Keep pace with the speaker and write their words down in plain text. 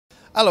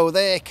Hello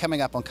there, coming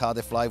up on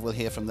Cardiff Live we'll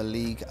hear from the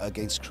League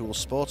Against Cruel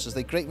Sports as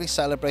they greatly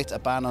celebrate a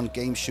ban on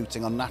game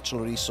shooting on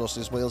natural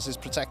resources Wales's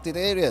protected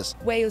areas.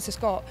 Wales has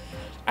got,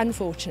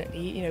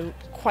 unfortunately,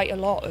 quite a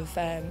lot of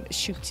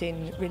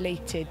shooting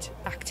related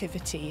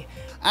activity.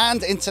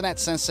 And internet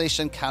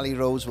sensation Callie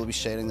Rose will be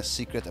sharing the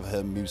secret of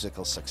her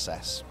musical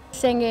success.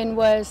 Singing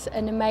was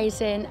an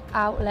amazing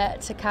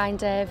outlet to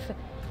kind of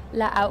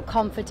let out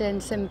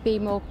confidence and be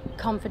more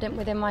confident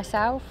within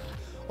myself.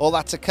 All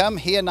that to come.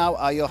 Here now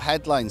are your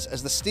headlines.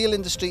 As the steel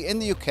industry in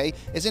the UK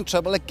is in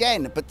trouble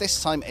again, but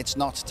this time it's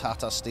not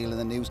Tata Steel in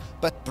the news,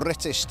 but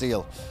British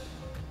Steel.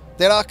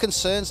 There are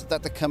concerns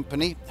that the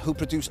company, who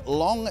produce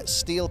long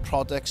steel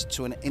products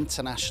to an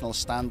international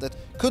standard,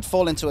 could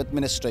fall into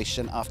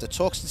administration after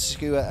talks to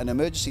secure an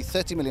emergency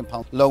 £30 million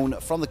loan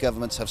from the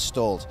government have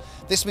stalled.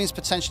 This means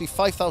potentially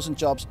 5,000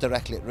 jobs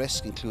directly at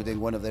risk, including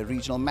one of their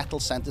regional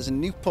metal centres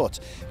in Newport.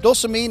 It would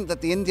also mean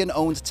that the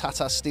Indian-owned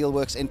Tata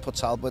Steelworks in Port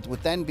Talbot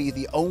would then be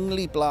the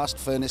only blast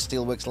furnace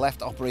steelworks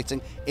left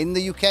operating in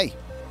the UK.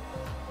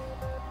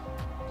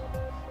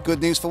 Good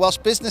news for Welsh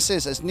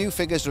businesses as new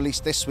figures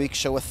released this week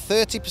show a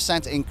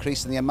 30%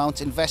 increase in the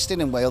amount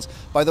invested in Wales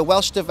by the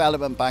Welsh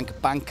development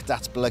bank Banc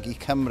Datblygu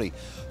Cymru.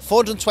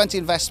 420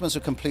 investments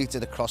were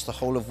completed across the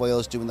whole of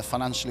Wales during the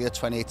financial year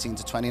 2018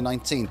 to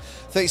 2019.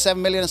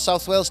 37 million in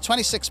South Wales,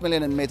 26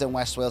 million in Mid and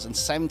West Wales and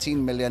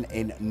 17 million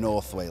in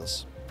North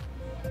Wales.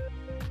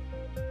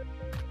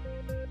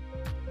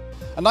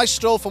 A nice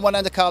stroll from one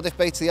end of Cardiff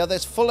Bay to the other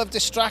is full of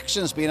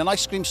distractions, being an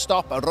ice cream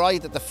stop, a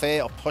ride at the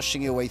fair or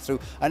pushing your way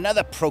through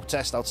another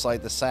protest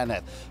outside the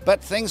Senedd.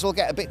 But things will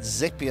get a bit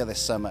zippier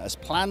this summer as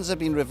plans have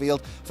been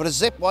revealed for a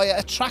zip wire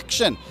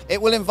attraction. It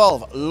will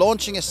involve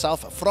launching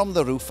yourself from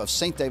the roof of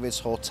St David's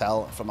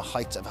Hotel from a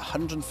height of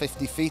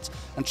 150 feet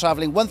and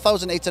travelling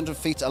 1,800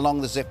 feet along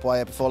the zip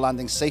wire before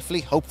landing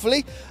safely,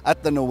 hopefully,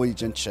 at the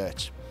Norwegian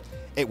church.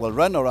 It will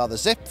run, or rather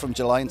zip, from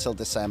July until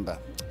December.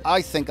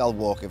 I think I'll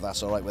walk if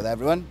that's all right with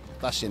everyone.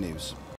 That's your news.